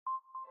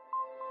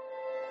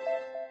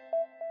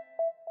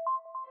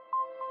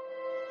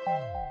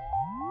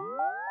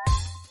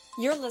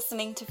You're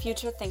listening to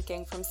Future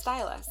Thinking from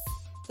Stylus,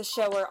 the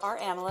show where our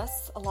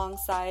analysts,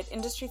 alongside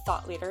industry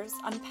thought leaders,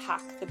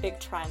 unpack the big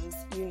trends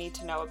you need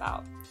to know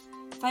about.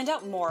 Find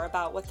out more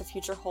about what the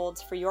future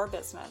holds for your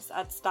business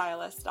at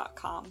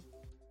stylus.com.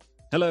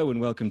 Hello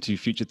and welcome to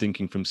Future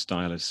Thinking from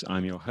Stylus.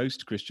 I'm your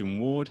host, Christian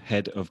Ward,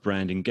 Head of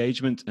Brand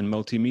Engagement and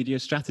Multimedia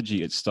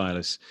Strategy at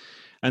Stylus.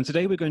 And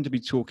today we're going to be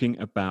talking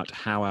about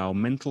how our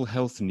mental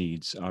health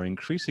needs are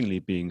increasingly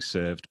being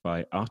served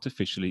by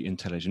artificially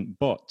intelligent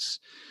bots.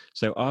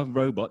 So are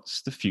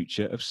robots the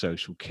future of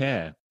social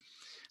care?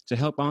 To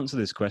help answer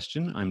this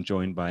question, I'm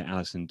joined by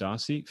Alison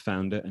Darcy,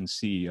 founder and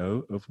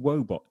CEO of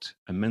Woebot,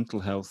 a mental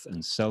health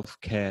and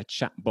self-care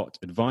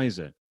chatbot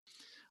advisor.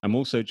 I'm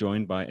also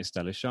joined by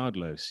Estella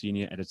Shardlow,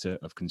 Senior Editor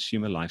of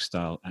Consumer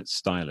Lifestyle at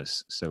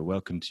Stylus. So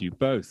welcome to you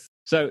both.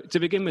 So to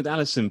begin with,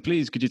 Alison,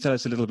 please, could you tell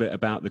us a little bit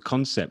about the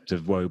concept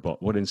of Woebot?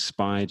 What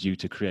inspired you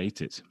to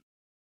create it?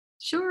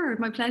 Sure,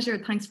 my pleasure.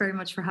 Thanks very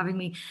much for having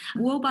me.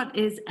 Woebot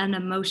is an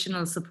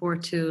emotional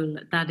support tool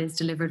that is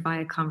delivered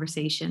via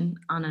conversation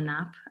on an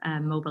app,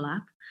 a mobile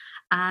app.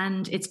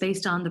 And it's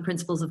based on the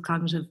principles of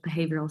cognitive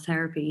behavioral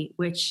therapy,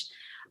 which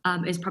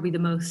is probably the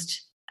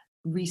most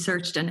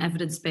researched and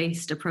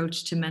evidence-based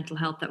approach to mental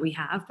health that we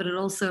have, but it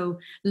also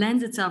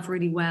lends itself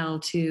really well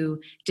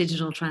to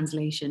digital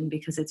translation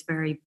because it's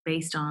very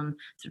based on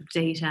sort of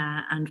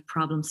data and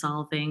problem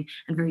solving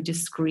and very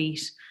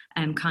discrete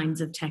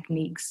kinds of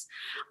techniques.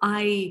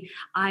 I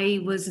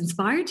was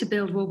inspired to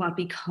build Woebot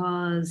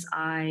because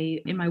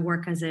in my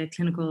work as a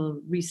clinical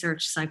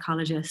research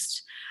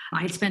psychologist,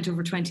 I had spent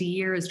over 20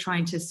 years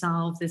trying to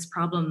solve this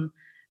problem,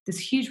 this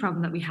huge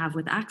problem that we have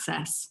with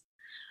access.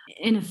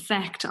 In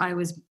effect, I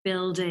was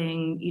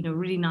building,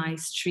 really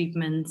nice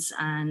treatments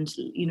and,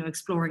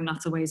 exploring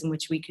lots of ways in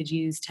which we could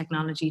use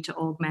technology to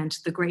augment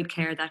the great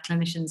care that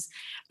clinicians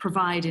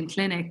provide in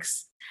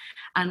clinics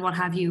and what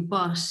have you.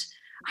 But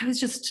I was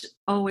just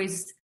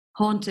always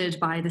haunted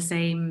by the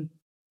same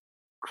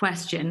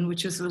question,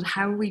 which was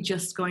how are we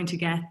just going to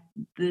get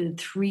the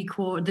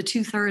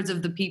 2/3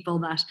 of the people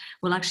that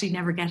will actually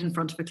never get in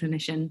front of a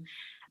clinician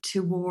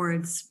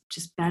towards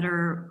just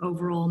better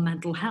overall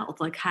mental health?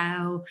 Like,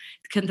 how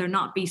can there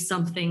not be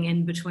something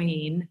in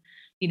between,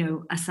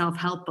 a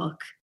self-help book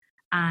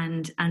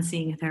and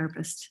seeing a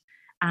therapist?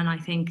 And I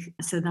think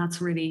so that's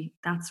really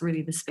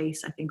the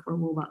space I think where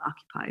Woebot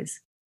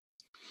occupies.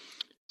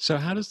 So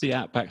how does the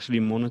app actually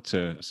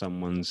monitor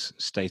someone's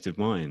state of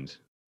mind?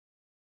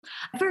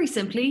 Very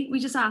simply, we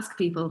just ask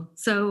people.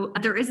 So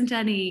there isn't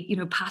any,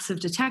 passive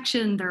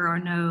detection. There are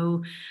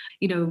no,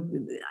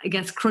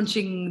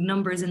 crunching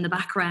numbers in the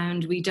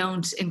background. We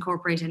don't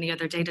incorporate any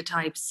other data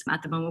types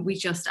at the moment. We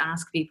just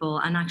ask people.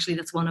 And actually,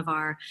 that's one of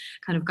our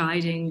kind of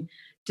guiding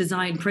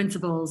design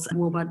principles.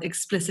 Woebot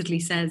explicitly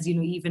says,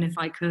 even if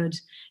I could,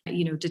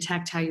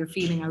 detect how you're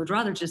feeling, I would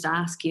rather just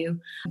ask you,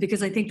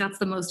 because I think that's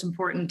the most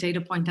important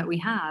data point that we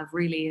have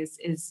really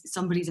is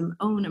somebody's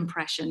own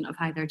impression of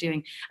how they're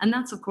doing. And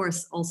that's, of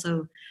course,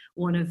 also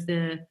one of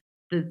the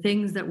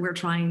things that we're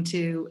trying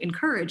to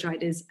encourage,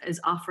 right, is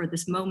offer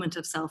this moment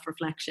of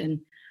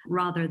self-reflection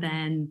rather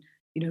than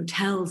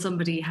tell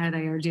somebody how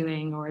they are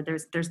doing, or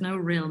there's no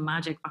real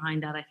magic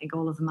behind that. I think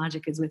all of the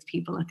magic is with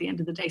people at the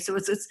end of the day. So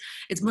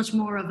it's much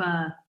more of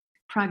a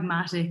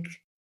pragmatic,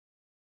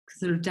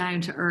 sort of down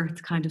to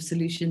earth kind of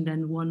solution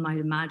than one might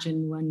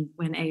imagine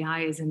when AI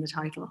is in the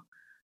title.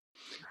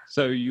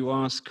 So you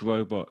ask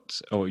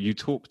Woebot, or you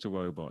talk to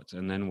Woebot,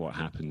 and then what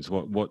happens?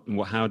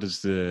 How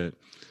does the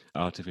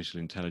artificial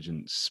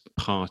intelligence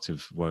part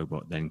of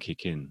Woebot then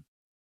kick in?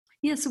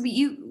 Yeah, so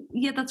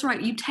that's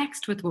right. You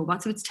text with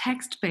Woebot, so it's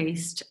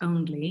text-based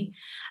only.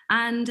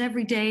 And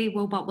every day,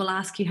 Woebot will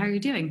ask you how you're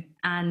doing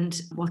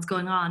and what's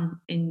going on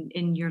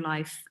in your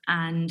life.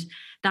 And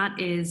that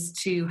is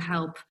to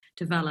help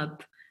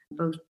develop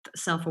both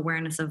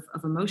self-awareness of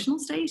emotional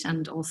state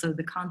and also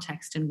the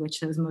context in which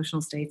those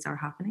emotional states are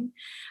happening.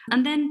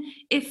 And then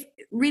if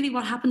really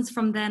what happens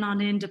from then on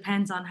in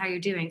depends on how you're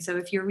doing. So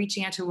if you're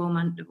reaching out to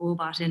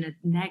Woebot in a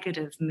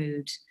negative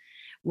mood,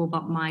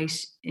 Woebot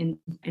might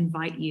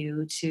invite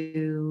you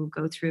to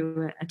go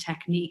through a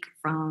technique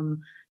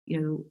from,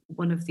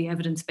 one of the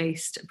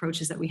evidence-based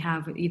approaches that we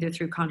have, either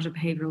through cognitive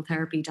behavioral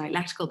therapy,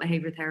 dialectical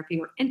behavior therapy,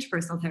 or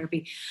interpersonal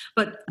therapy,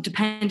 but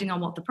depending on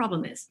what the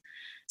problem is.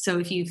 So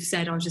if you've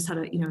said, I just had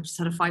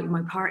a fight with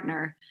my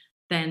partner,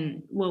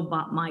 then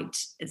Woebot might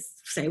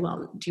say,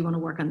 well, do you want to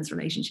work on this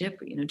relationship?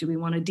 Do we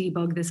want to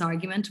debug this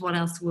argument? What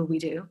else will we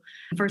do?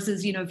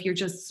 Versus, if you're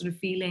just sort of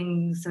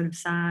feeling sort of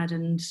sad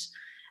and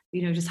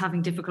just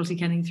having difficulty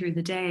getting through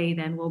the day,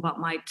 then Woebot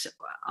might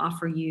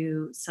offer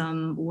you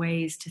some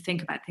ways to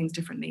think about things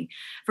differently.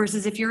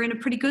 Versus if you're in a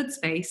pretty good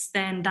space,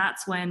 then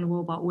that's when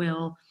Woebot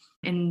will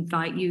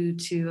invite you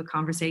to a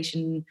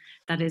conversation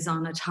that is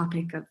on a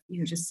topic of,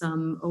 just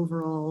some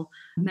overall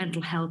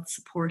mental health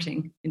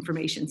supporting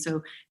information.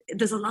 So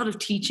there's a lot of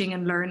teaching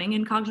and learning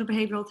in cognitive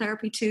behavioral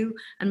therapy too.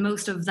 And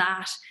most of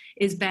that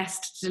is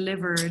best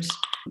delivered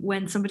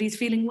when somebody's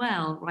feeling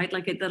well, right?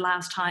 Like the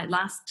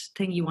last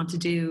thing you want to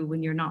do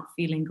when you're not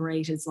feeling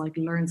great is like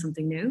learn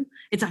something new.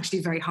 It's actually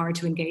very hard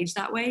to engage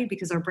that way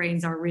because our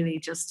brains are really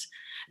just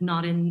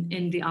not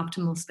in the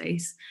optimal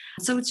space.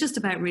 So it's just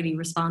about really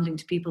responding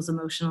to people's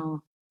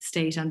emotional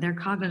state and their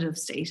cognitive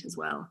state as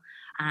well.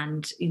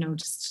 And,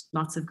 just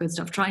lots of good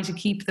stuff, trying to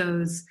keep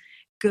those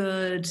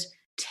good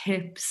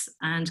tips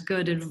and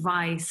good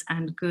advice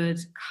and good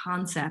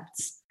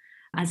concepts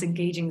as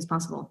engaging as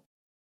possible.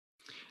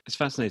 It's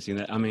fascinating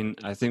that,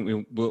 I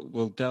think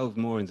we'll delve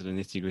more into the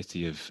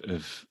nitty-gritty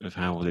of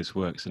how all this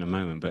works in a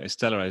moment. But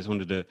Estella, I just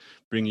wanted to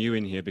bring you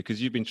in here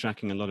because you've been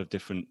tracking a lot of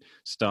different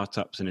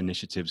startups and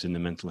initiatives in the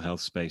mental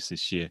health space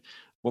this year.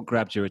 What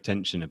grabbed your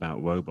attention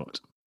about Woebot?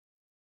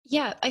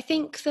 Yeah, I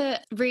think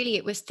that really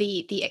it was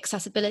the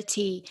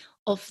accessibility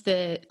of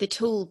the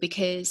tool,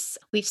 because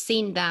we've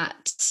seen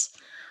that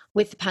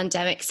with the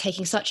pandemic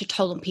taking such a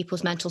toll on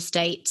people's mental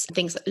state,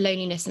 things like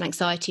loneliness and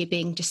anxiety are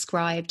being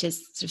described as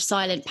sort of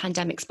silent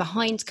pandemics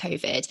behind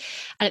COVID.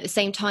 And at the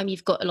same time,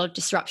 you've got a lot of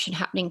disruption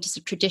happening to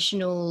sort of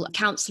traditional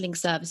counselling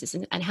services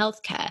and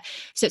healthcare.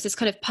 So it's this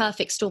kind of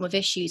perfect storm of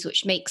issues,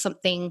 which makes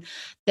something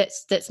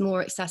that's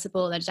more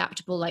accessible and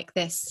adaptable like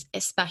this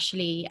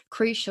especially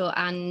crucial.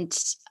 And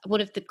one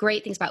of the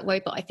great things about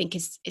Woebot, I think,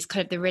 is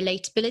kind of the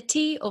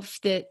relatability of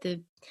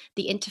the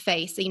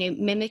interface,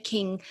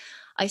 mimicking,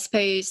 I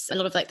suppose, a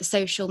lot of like the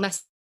social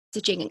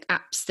messaging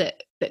apps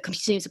that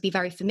consumers will be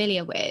very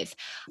familiar with,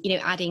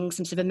 adding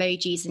some sort of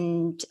emojis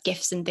and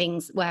GIFs and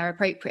things where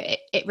appropriate.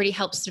 It really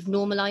helps sort of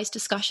normalize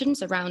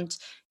discussions around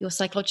your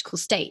psychological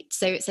state.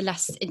 So it's a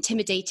less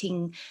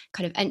intimidating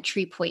kind of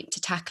entry point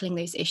to tackling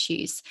those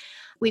issues.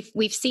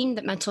 We've seen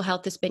that mental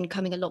health has been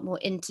coming a lot more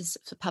into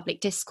public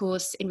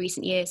discourse in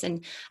recent years,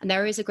 and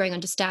there is a growing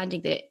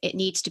understanding that it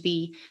needs to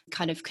be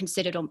kind of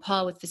considered on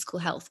par with physical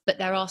health, but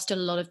there are still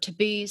a lot of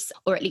taboos,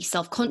 or at least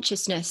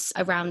self-consciousness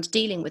around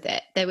dealing with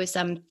it. There was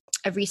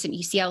a recent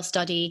UCL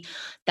study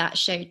that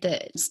showed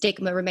that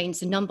stigma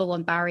remains the number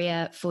one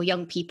barrier for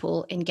young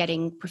people in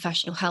getting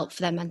professional help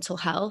for their mental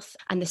health,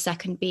 and the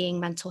second being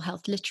mental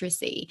health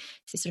literacy,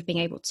 so sort of being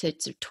able to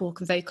talk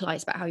and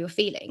vocalize about how you're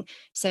feeling.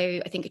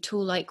 So I think a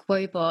tool like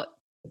Woebot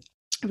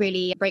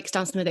really breaks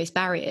down some of those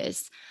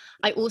barriers.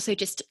 I also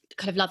just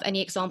kind of love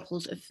any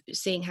examples of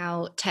seeing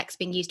how tech's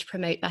being used to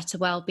promote better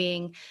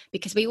well-being,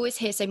 because we always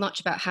hear so much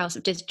about how sort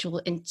of digital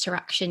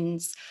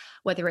interactions,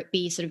 whether it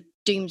be sort of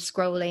doom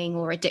scrolling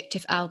or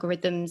addictive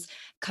algorithms,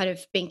 kind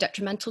of being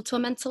detrimental to our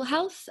mental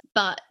health.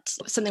 But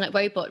something like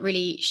Woebot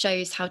really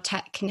shows how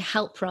tech can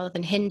help rather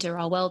than hinder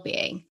our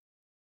well-being.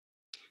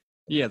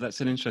 Yeah,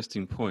 that's an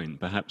interesting point.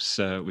 Perhaps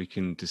we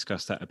can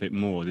discuss that a bit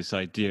more, this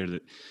idea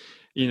that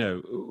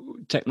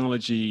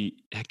technology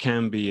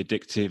can be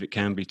addictive, it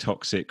can be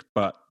toxic,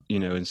 but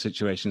in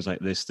situations like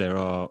this, there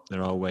are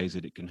ways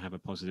that it can have a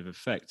positive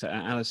effect.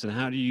 Alison,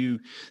 how do you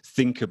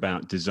think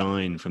about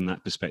design from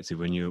that perspective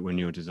when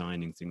you're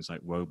designing things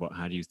like Woebot?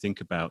 How do you think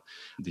about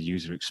the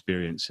user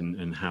experience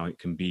and how it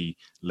can be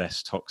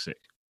less toxic?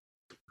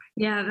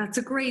 Yeah, that's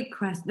a great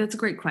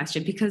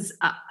question because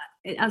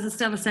as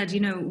Estella said,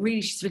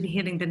 really she's really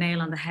hitting the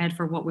nail on the head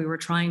for what we were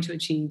trying to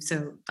achieve.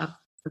 So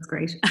that's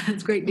great.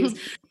 It's great news.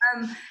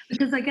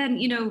 Because again,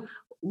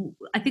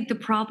 I think the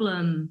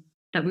problem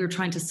that we were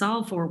trying to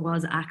solve for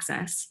was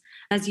access.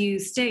 As you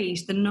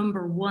state, the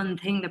number one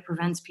thing that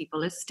prevents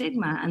people is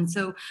stigma. And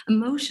so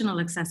emotional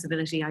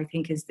accessibility, I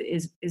think,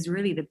 is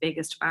really the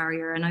biggest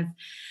barrier. And I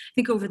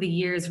think over the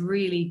years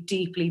really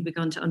deeply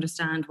begun to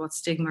understand what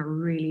stigma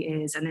really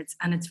is. And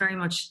it's very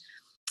much,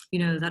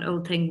 that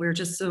old thing, we're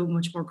just so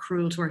much more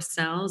cruel to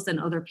ourselves than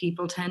other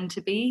people tend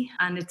to be.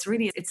 And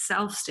it's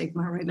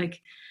self-stigma, right?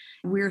 Like,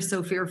 we're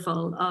so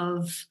fearful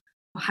of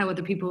how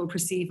other people will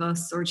perceive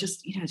us, or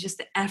just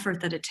the effort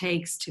that it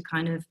takes to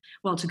kind of,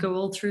 to go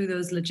all through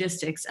those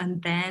logistics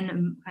and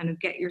then kind of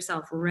get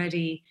yourself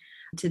ready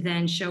to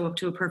then show up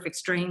to a perfect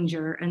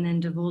stranger and then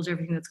divulge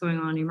everything that's going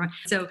on in your mind.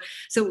 So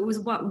it was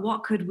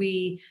what could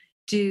we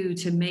do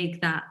to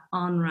make that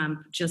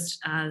on-ramp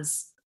just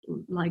as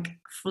like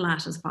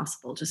flat as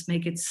possible, just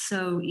make it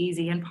so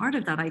easy. And part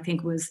of that, I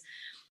think, was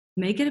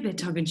make it a bit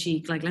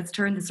tongue-in-cheek, like let's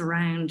turn this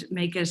around,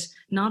 make it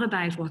not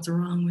about what's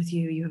wrong with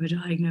you, you have a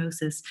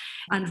diagnosis,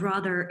 and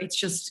rather it's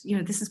just,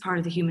 this is part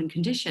of the human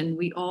condition.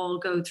 We all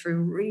go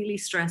through really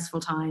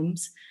stressful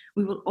times.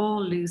 We will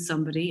all lose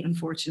somebody,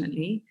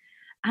 unfortunately.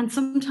 And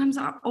sometimes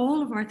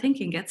all of our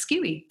thinking gets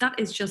skewy. That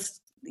is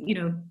just,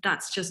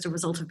 that's just a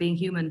result of being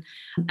human.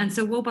 And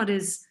so Woebot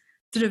is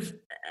sort of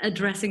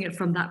addressing it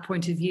from that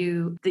point of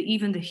view.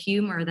 Even the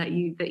humor that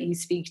you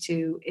speak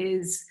to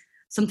is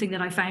something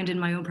that I found in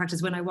my own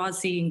practice when I was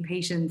seeing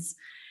patients.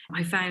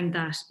 I found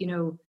that,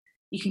 you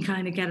can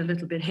kind of get a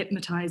little bit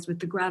hypnotized with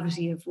the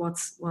gravity of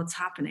what's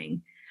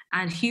happening.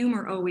 And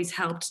humor always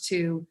helped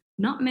to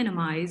not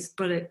minimize,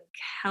 but it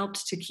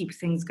helped to keep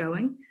things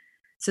going.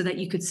 so that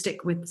you could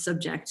stick with the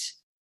subject.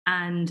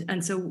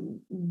 And so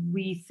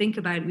we've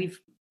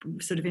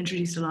sort of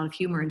introduced a lot of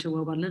humor into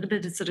Woebot, a little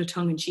bit of sort of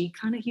tongue-in-cheek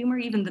kind of humor.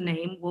 Even the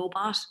name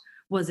Woebot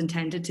was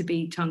intended to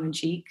be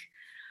tongue-in-cheek,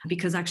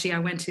 because actually I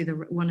went to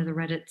one of the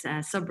Reddit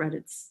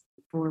subreddits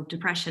for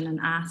depression and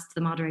asked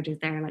the moderators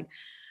there, like,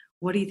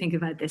 what do you think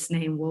about this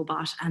name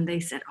Woebot? And they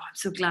said, oh, I'm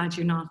so glad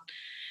you're not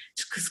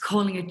just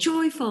calling it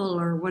joyful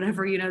or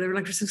whatever. They were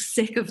like, we're so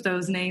sick of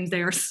those names.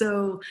 They are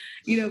so,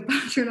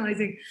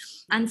 patronizing.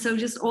 And so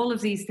just all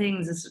of these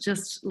things is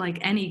just like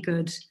any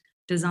good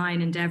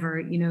design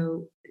endeavor,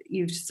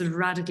 you've sort of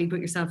radically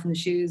put yourself in the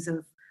shoes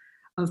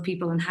of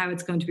people and how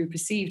it's going to be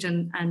perceived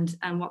and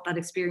what that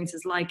experience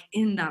is like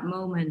in that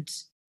moment.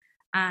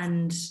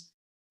 And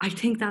I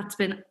think that's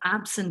been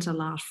absent a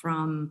lot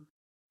from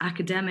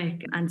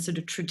academic and sort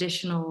of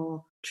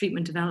traditional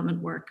treatment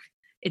development work.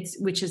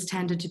 Which has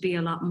tended to be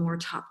a lot more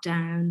top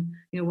down.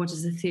 What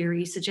does the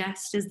theory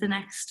suggest is the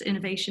next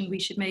innovation we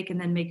should make, and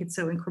then make it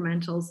so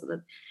incremental so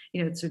that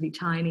it's really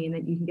tiny and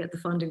that you can get the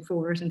funding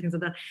for it and things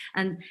like that.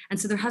 And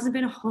so there hasn't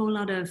been a whole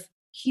lot of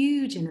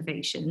huge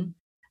innovation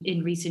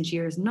in recent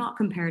years, not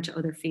compared to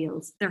other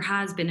fields. There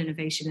has been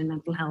innovation in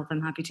mental health,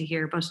 I'm happy to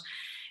hear, but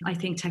I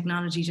think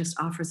technology just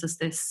offers us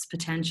this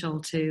potential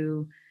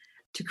to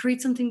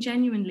create something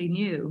genuinely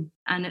new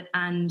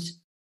and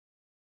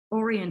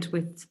orient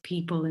with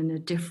people in a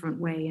different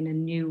way, in a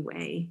new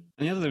way.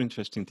 And the other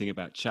interesting thing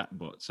about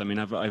chatbots, I mean,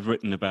 I've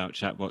written about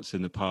chatbots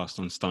in the past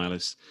on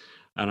Stylus,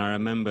 and I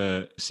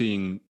remember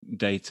seeing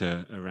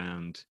data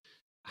around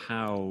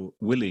how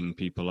willing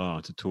people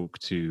are to talk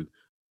to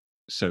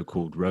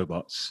so-called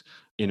robots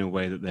in a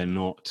way that they're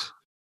not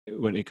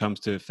when it comes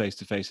to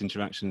face-to-face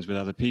interactions with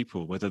other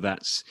people, whether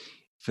that's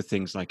for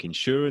things like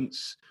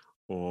insurance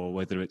or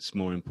whether it's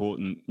more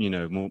important,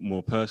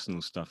 more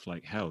personal stuff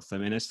like health. I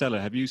mean, Estella,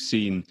 have you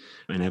seen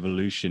an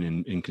evolution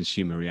in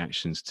consumer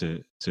reactions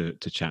to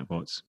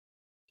chatbots?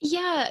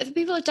 Yeah,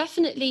 people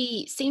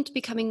definitely seem to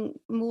be becoming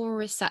more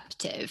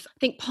receptive. I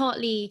think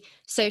partly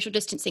social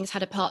distancing has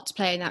had a part to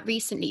play in that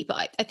recently,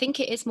 but I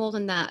think it is more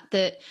than that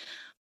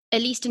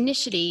at least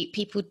initially,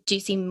 people do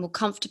seem more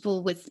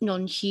comfortable with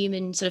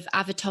non-human sort of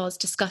avatars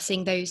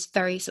discussing those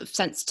very sort of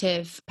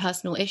sensitive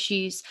personal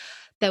issues.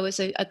 There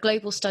was a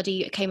global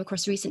study that came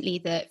across recently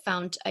that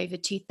found over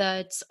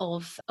 2/3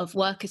 of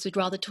workers would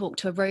rather talk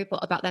to a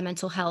robot about their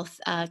mental health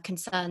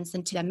concerns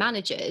than to their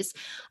managers.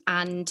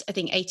 And I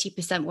think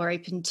 80% were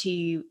open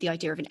to the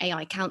idea of an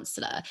AI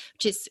counsellor,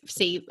 which is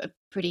obviously a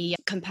pretty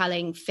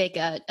compelling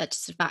figure to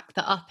sort of back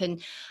that up.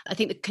 And I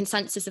think the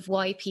consensus of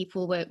why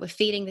people were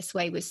feeling this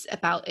way was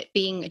about it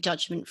being a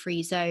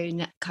judgment-free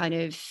zone, kind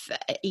of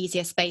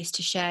easier space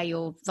to share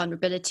your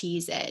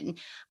vulnerabilities in.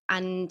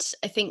 And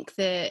I think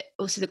that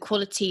also the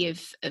quality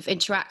of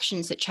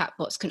interactions that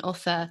chatbots can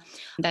offer,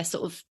 their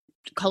sort of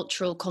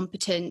cultural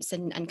competence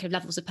and kind of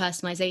levels of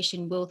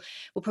personalization will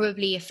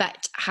probably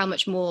affect how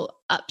much more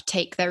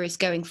uptake there is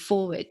going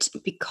forward,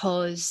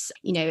 because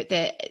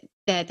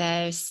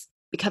there's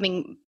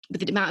becoming, with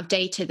the amount of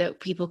data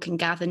that people can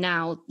gather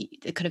now,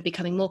 they're kind of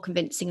becoming more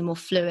convincing and more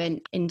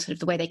fluent in sort of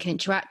the way they can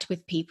interact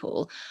with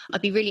people.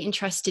 I'd be really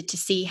interested to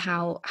see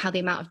how the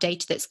amount of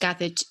data that's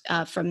gathered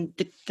from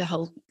the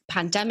whole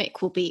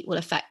pandemic will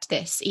affect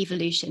this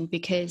evolution,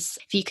 because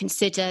if you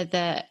consider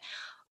that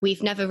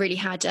we've never really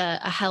had a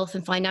health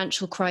and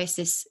financial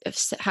crisis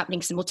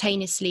happening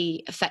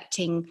simultaneously,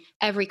 affecting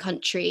every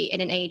country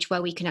in an age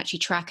where we can actually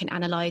track and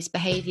analyze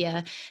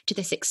behavior to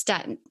this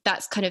extent.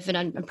 That's kind of an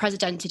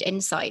unprecedented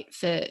insight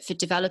for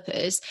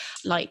developers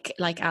like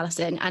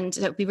Alison. And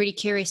I'd be really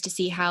curious to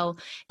see how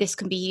this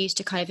can be used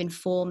to kind of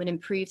inform and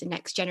improve the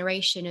next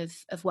generation of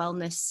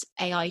wellness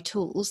AI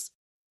tools.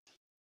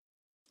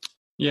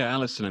 Yeah,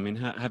 Alison, I mean,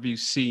 have you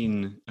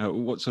seen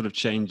what sort of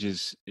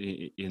changes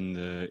in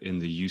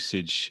the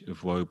usage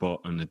of Woebot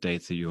and the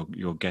data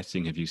you're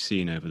getting have you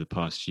seen over the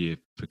past year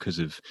because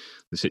of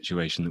the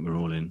situation that we're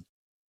all in?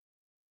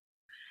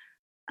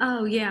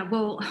 Oh, yeah.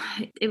 Well,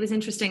 it was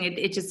interesting.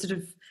 It just sort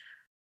of,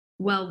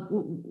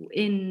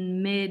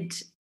 in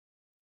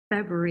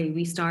mid-February,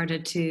 we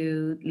started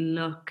to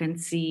look and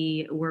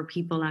see were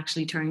people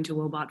actually turning to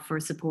Woebot for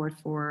support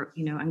for,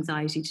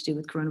 anxiety to do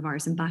with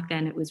coronavirus. And back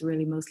then it was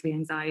really mostly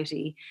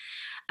anxiety.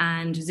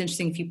 And it was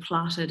interesting, if you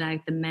plotted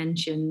out the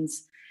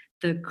mentions,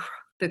 the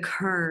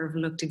curve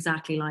looked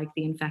exactly like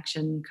the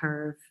infection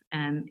curve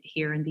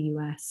here in the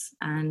US.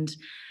 And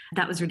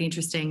that was really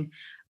interesting.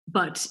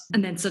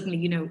 And then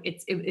suddenly,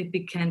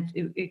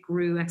 it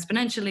grew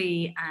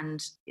exponentially,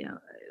 and it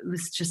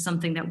was just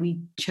something that we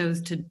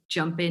chose to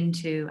jump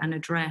into and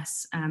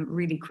address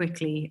really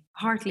quickly,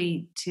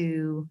 partly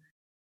to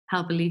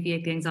help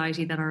alleviate the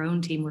anxiety that our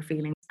own team were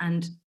feeling.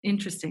 And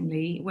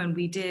interestingly, when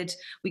we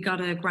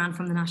got a grant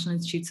from the National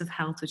Institutes of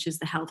Health, which is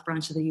the health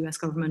branch of the US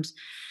government,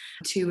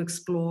 to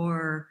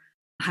explore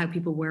how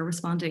people were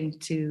responding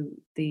to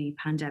the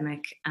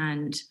pandemic.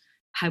 And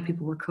how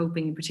people were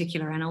coping in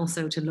particular, and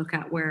also to look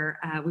at where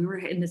we were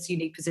in this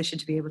unique position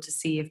to be able to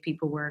see if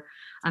people were,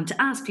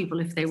 to ask people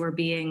if they were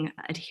being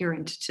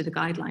adherent to the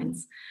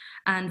guidelines.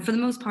 And for the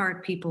most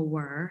part, people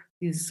were.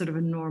 It was sort of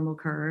a normal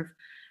curve.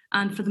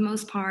 And for the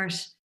most part,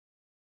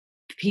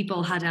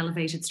 people had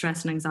elevated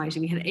stress and anxiety.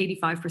 We had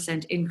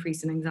 85%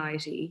 increase in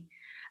anxiety.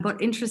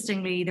 But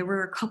interestingly, there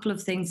were a couple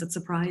of things that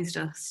surprised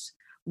us.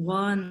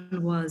 One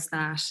was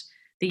that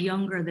the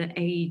younger the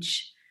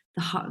age,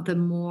 the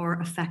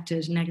more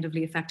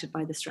negatively affected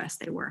by the stress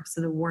they were.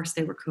 So the worse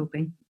they were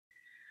coping.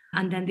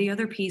 And then the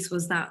other piece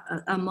was that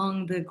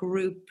among the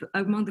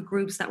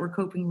groups that were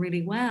coping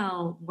really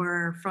well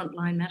were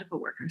frontline medical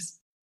workers,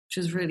 which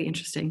was really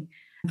interesting.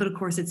 But of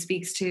course, it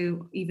speaks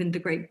to even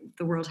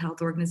the World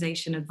Health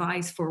Organization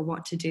advice for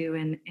what to do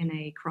in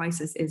a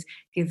crisis is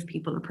give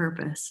people a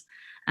purpose.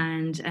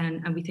 And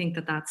we think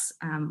that that's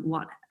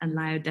what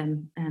allowed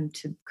them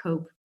to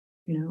cope,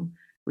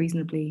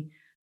 reasonably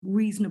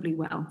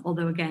well.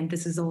 Although again,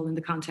 this is all in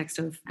the context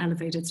of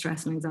elevated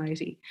stress and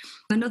anxiety.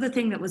 Another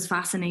thing that was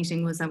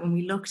fascinating was that when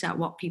we looked at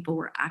what people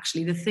were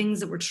actually, the things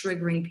that were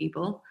triggering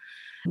people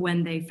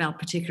when they felt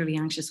particularly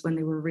anxious, when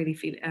they were really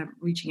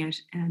reaching out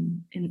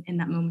in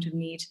that moment of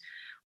need,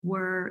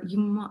 were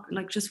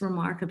just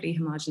remarkably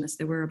homogenous.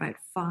 There were about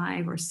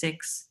 5 or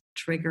 6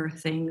 trigger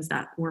things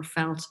that were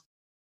felt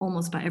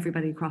almost by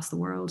everybody across the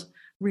world.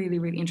 Really,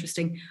 really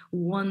interesting.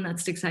 One that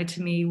sticks out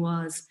to me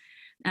was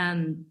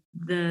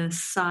the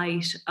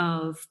sight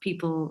of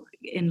people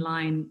in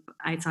line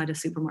outside a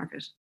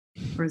supermarket,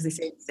 or as they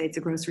say in the States,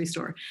 a grocery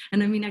store.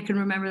 And I mean, I can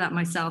remember that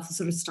myself, the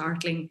sort of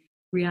startling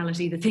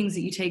reality, the things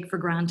that you take for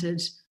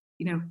granted,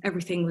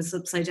 everything was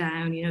upside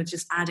down,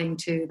 just adding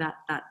to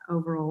that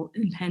overall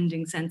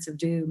impending sense of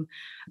doom.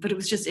 But it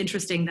was just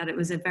interesting that it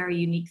was a very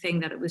unique thing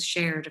that it was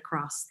shared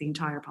across the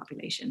entire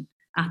population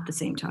at the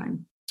same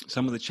time.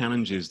 Some of the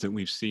challenges that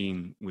we've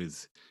seen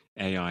with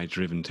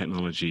AI-driven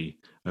technology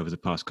over the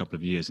past couple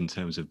of years in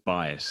terms of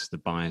bias, the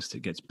bias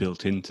that gets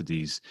built into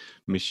these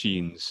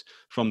machines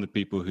from the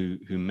people who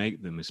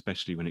make them,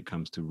 especially when it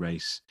comes to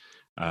race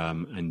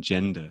and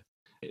gender.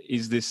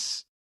 Is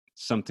this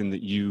something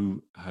that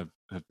you have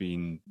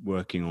been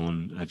working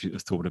on, have you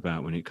thought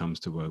about when it comes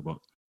to Woebot?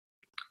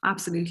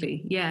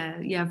 Absolutely.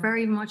 Yeah,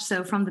 very much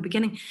so from the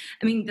beginning.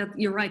 I mean,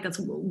 you're right. That's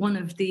one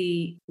of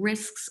the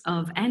risks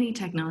of any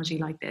technology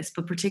like this,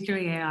 but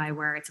particularly AI,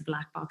 where it's a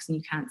black box and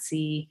you can't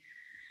see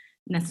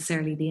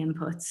necessarily the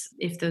inputs.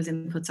 If those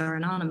inputs are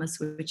anonymous,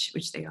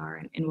 which they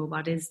are in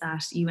Woebot, is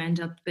that you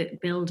end up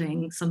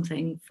building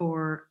something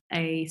for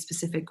a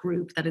specific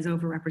group that is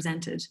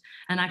overrepresented.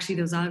 And actually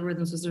those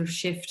algorithms will sort of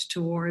shift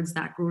towards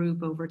that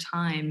group over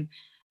time.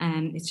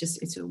 And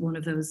it's one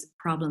of those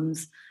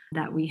problems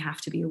that we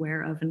have to be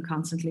aware of and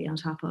constantly on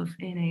top of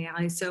in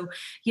AI. So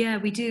yeah,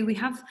 we do. We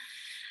have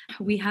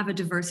a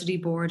diversity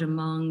board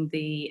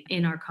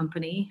in our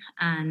company,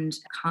 and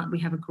we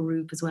have a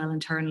group as well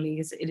internally.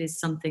 It is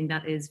something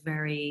that is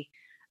very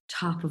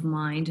top of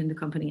mind in the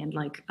company, and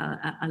like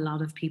a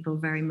lot of people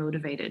very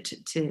motivated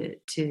to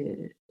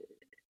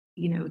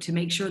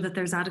make sure that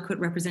there's adequate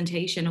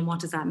representation, and what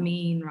does that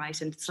mean,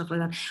 right, and stuff like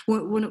that.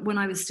 When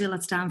I was still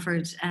at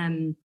Stanford,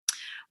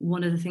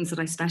 one of the things that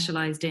I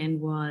specialized in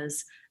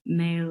was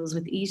males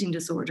with eating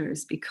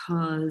disorders,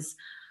 because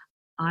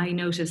I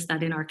noticed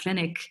that in our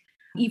clinic,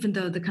 even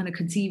though the kind of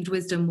conceived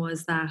wisdom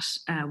was that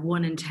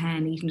 1 in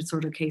 10 eating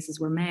disorder cases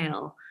were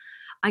male,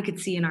 I could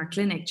see in our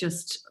clinic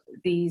just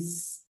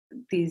these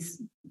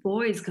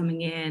boys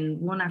coming in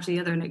one after the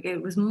other, and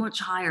it was much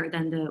higher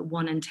than the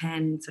 1 in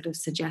 10 sort of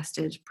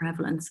suggested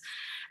prevalence.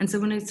 And so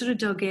when I sort of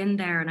dug in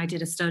there, and I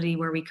did a study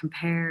where we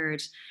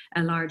compared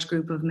a large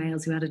group of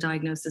males who had a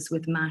diagnosis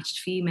with matched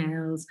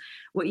females,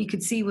 what you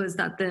could see was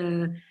that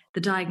the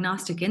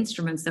diagnostic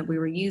instruments that we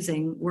were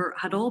using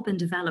had all been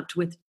developed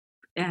with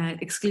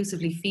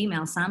exclusively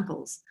female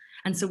samples.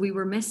 And so we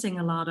were missing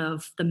a lot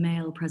of the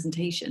male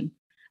presentation.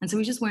 And so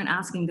we just weren't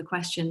asking the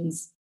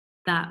questions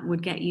that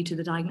would get you to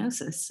the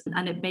diagnosis.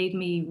 And it made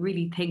me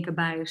really think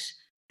about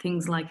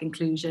things like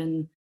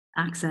inclusion,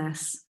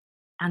 access,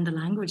 and the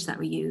language that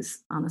we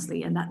use,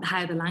 honestly, and that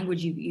how the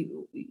language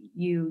you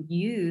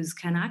use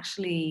can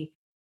actually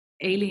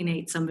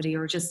alienate somebody,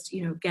 or just,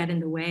 get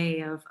in the way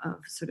of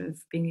sort of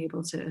being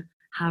able to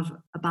have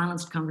a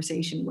balanced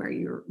conversation where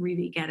you're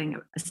really getting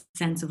a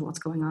sense of what's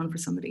going on for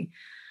somebody.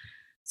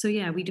 So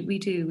yeah, we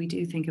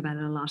do think about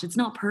it a lot. It's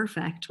not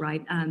perfect,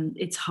 right?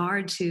 It's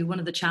hard to. One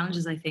of the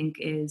challenges, I think,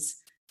 is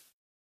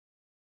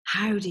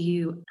how do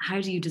you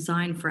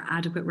design for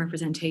adequate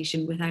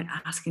representation without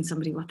asking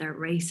somebody what their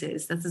race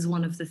is? This is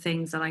one of the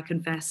things that I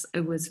confess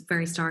it was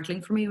very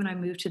startling for me when I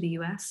moved to the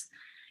US.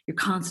 You're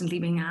constantly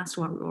being asked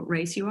what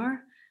race you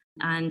are,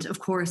 and of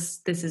course,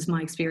 this is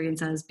my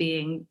experience as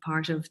being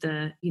part of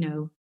the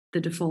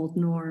default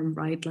norm,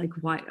 right? Like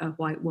a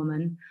white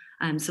woman,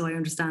 and so I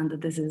understand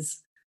that this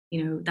is.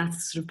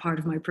 That's sort of part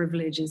of my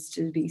privilege, is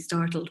to be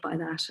startled by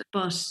that.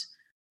 But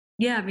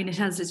yeah, I mean, it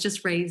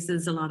just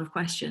raises a lot of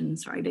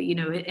questions, right? In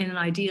an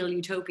ideal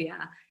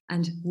utopia,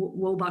 and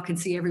Woebot can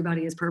see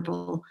everybody as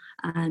purple,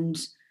 and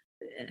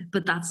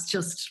But that's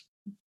just,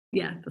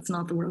 that's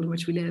not the world in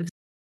which we live.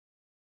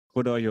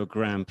 What are your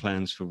grand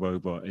plans for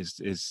Woebot?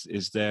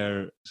 Is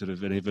there sort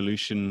of an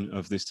evolution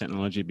of this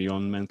technology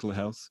beyond mental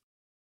health?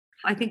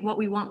 I think what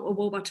we want a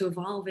Woebot to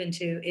evolve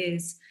into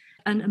is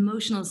an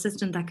emotional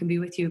assistant that can be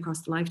with you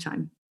across the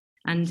lifetime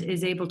and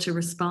is able to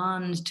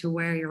respond to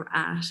where you're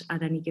at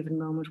any given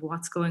moment,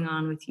 what's going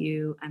on with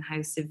you and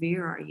how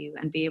severe are you,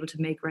 and be able to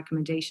make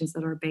recommendations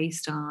that are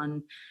based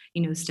on,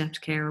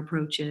 stepped care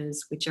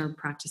approaches, which are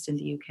practiced in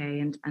the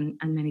UK and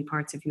many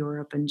parts of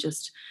Europe, and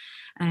just,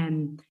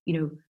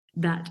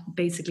 that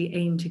basically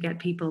aim to get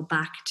people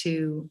back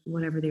to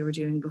whatever they were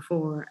doing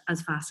before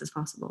as fast as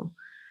possible.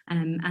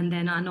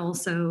 And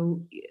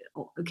also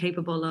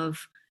capable of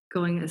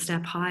going a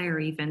step higher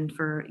even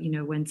for,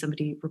 when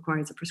somebody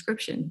requires a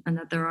prescription, and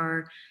that there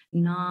are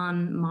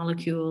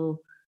non-molecule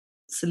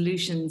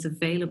solutions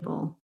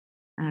available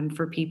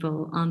for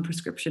people on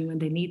prescription when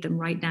they need them.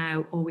 Right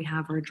now, all we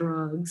have are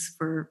drugs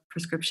for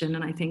prescription,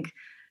 and I think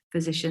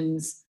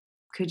physicians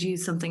could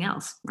use something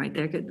else, right?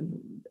 They're good,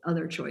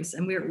 other choice.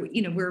 And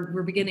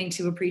we're beginning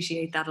to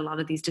appreciate that a lot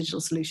of these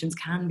digital solutions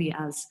can be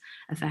as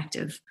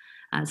effective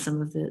as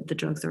some of the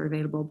drugs that are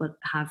available, but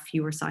have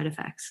fewer side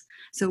effects.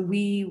 So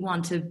we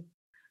want to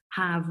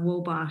have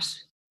Woebot,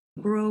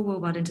 grow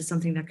Woebot into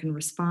something that can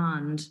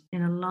respond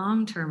in a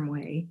long-term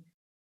way.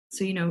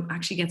 So,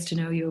 actually gets to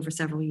know you over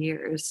several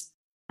years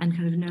and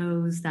kind of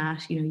knows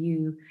that,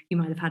 you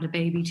might have had a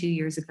baby 2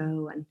 years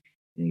ago and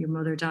your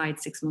mother died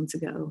 6 months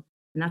ago.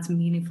 And that's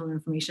meaningful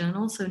information. And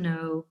also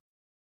know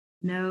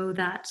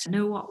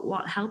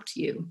what helped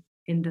you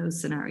in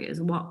those scenarios,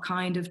 what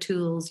kind of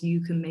tools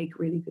you can make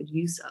really good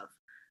use of.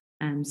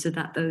 So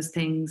that those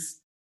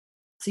things,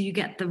 so you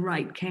get the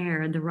right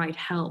care and the right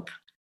help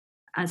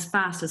as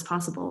fast as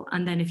possible.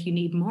 And then if you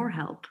need more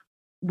help,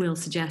 we'll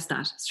suggest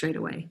that straight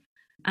away.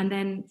 And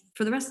then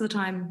for the rest of the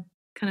time,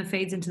 kind of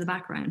fades into the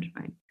background,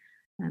 right?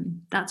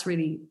 That's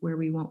really where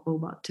we want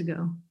Woebot to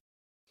go.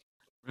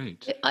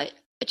 Right.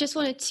 I just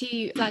wanted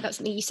to flag up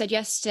something you said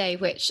yesterday,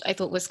 which I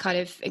thought was kind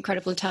of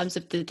incredible in terms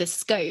of the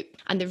scope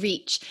and the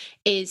reach,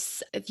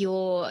 is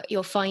your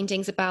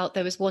findings about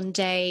there was one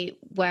day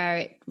where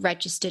it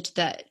registered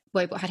that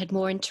Woebot had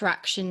more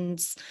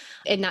interactions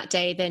in that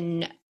day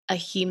than a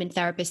human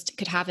therapist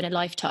could have in a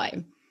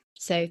lifetime.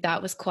 So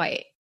that was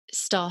quite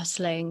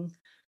startling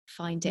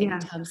finding in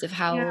terms of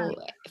how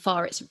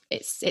far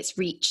its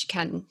reach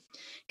can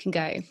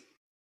go.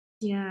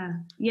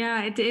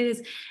 Yeah, it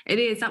is.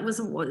 That was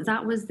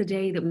the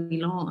day that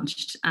we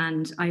launched,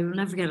 and I will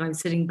never forget. I was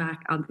sitting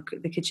back on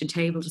the kitchen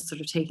table, just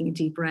sort of taking a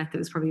deep breath. It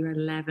was probably around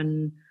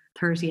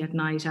 11:30 at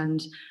night,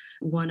 and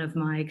one of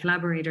my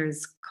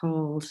collaborators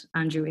called,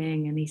 Andrew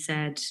Ng, and he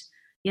said,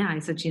 I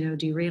said, do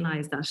you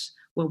realize that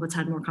Woebot's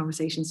had more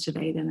conversations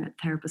today than a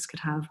therapist could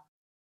have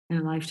in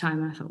a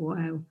lifetime? And I thought,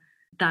 wow,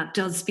 that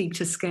does speak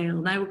to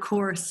scale. Now, of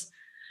course,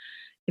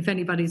 if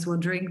anybody's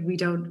wondering, we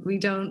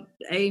don't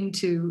aim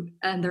to,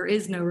 and there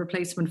is no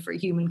replacement for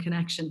human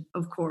connection,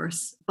 of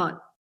course.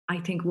 But I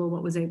think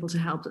Woebot was able to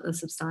help a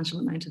substantial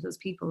amount of those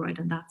people, right?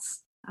 And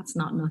that's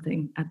not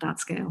nothing at that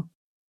scale.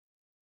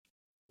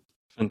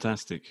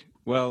 Fantastic.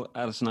 Well,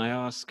 Alison, I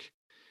ask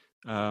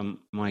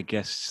my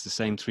guests the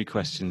same 3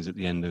 questions at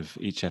the end of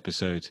each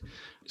episode.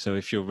 So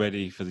if you're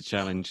ready for the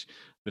challenge,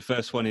 the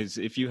first one is,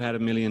 if you had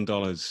 $1 million,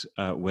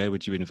 where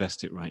would you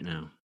invest it right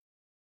now?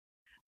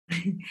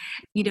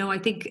 I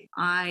think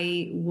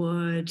I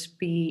would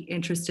be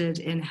interested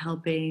in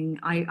helping.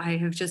 I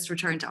have just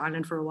returned to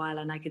Ireland for a while,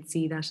 and I could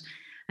see that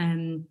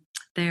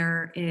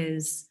there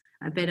is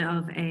a bit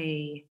of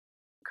a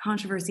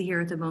controversy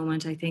here at the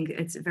moment. I think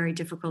it's a very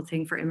difficult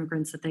thing for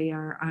immigrants that they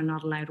are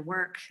not allowed to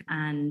work,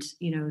 and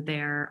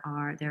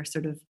there's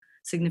sort of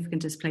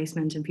significant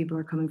displacement, and people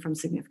are coming from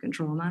significant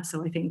trauma.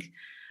 So I think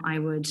I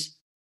would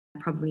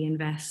probably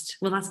invest.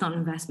 Well, that's not an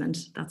investment,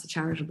 that's a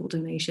charitable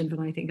donation, but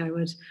I think I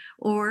would,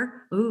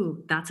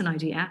 that's an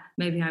idea.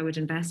 Maybe I would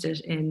invest it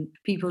in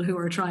people who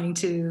are trying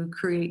to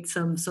create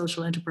some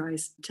social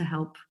enterprise to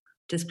help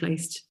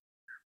displaced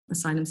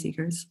asylum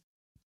seekers.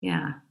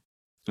 Yeah.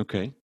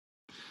 Okay.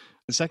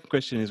 The second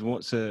question is,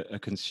 what's a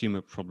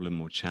consumer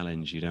problem or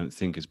challenge you don't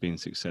think has been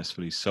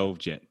successfully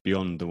solved yet,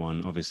 beyond the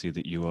one, obviously,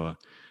 that you are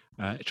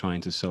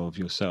trying to solve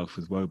yourself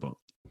with Woebot?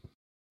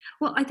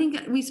 Well, I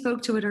think we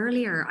spoke to it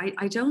earlier.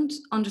 I don't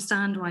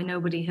understand why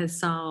nobody has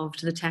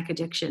solved the tech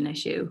addiction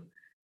issue.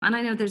 And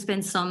I know there's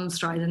been some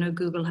strides. I know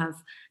Google have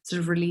sort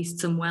of released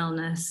some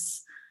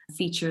wellness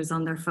features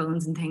on their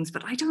phones and things,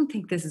 but I don't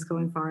think this is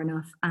going far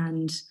enough.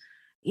 And,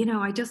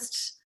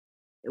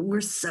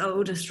 we're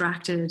so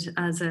distracted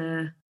as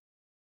a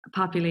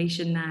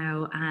population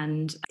now.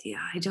 And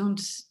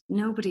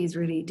nobody's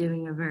really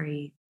doing a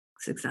very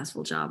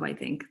successful job, I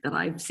think, that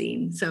I've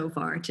seen so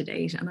far to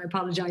date. And I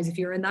apologize if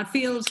you're in that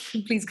field.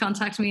 Please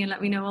contact me and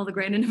let me know all the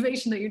great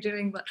innovation that you're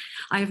doing, but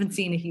I haven't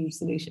seen a huge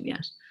solution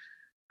yet.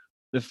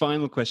 The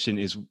final question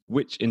is,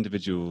 which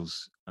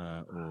individuals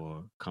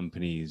or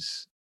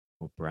companies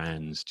or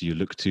brands do you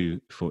look to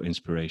for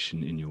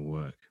inspiration in your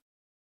work?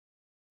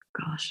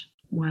 Gosh,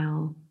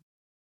 well,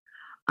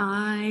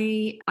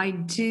 I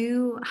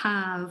do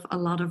have a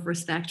lot of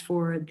respect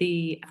for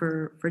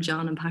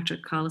John and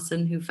Patrick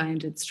Collison, who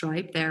founded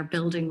Stripe. Their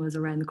building was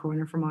around the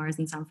corner from ours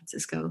in San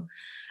Francisco.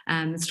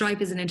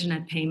 Stripe is an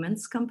internet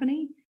payments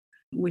company,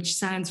 which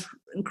sounds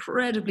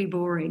incredibly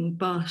boring,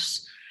 but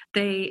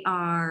they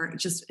are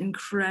just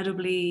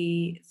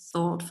incredibly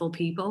thoughtful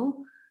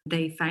people.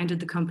 They founded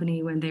the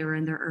company when they were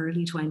in their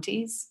early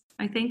 20s,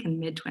 I think, and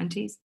mid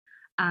 20s.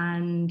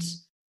 And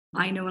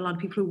I know a lot of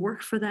people who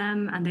work for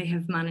them, and they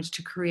have managed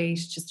to create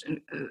just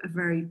a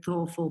very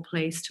thoughtful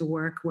place to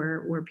work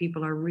where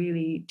people are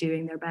really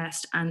doing their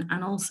best. And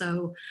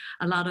also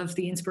a lot of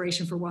the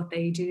inspiration for what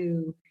they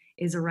do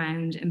is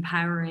around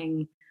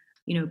empowering,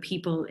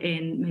 people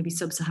in maybe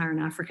sub-Saharan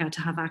Africa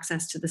to have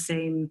access to the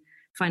same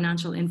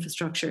financial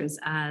infrastructures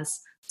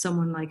as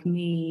someone like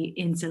me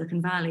in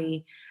Silicon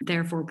Valley,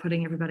 therefore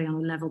putting everybody on a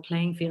level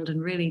playing field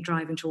and really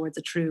driving towards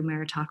a true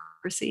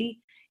meritocracy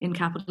in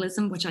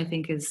capitalism, which I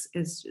think is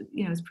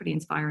pretty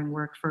inspiring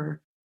work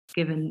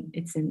given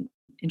it's in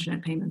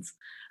internet payments.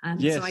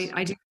 Yes. So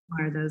I do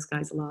admire those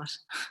guys a lot.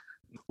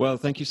 Well,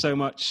 thank you so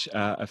much.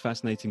 A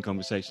fascinating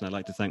conversation. I'd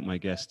like to thank my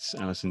guests,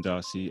 Alison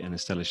Darcy and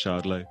Estella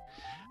Shardlow.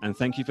 And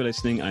thank you for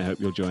listening. I hope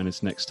you'll join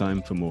us next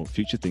time for more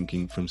Future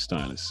Thinking from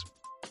Stylus.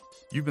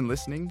 You've been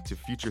listening to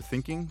Future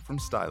Thinking from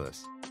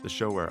Stylus, the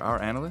show where our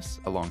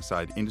analysts,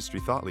 alongside industry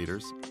thought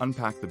leaders,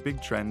 unpack the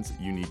big trends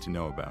you need to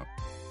know about.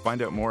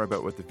 Find out more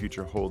about what the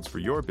future holds for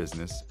your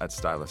business at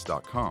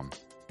stylus.com.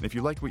 And if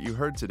you liked what you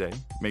heard today,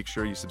 make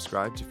sure you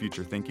subscribe to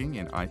Future Thinking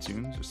in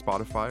iTunes or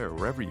Spotify or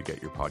wherever you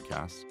get your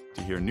podcasts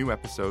to hear new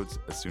episodes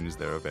as soon as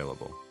they're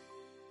available.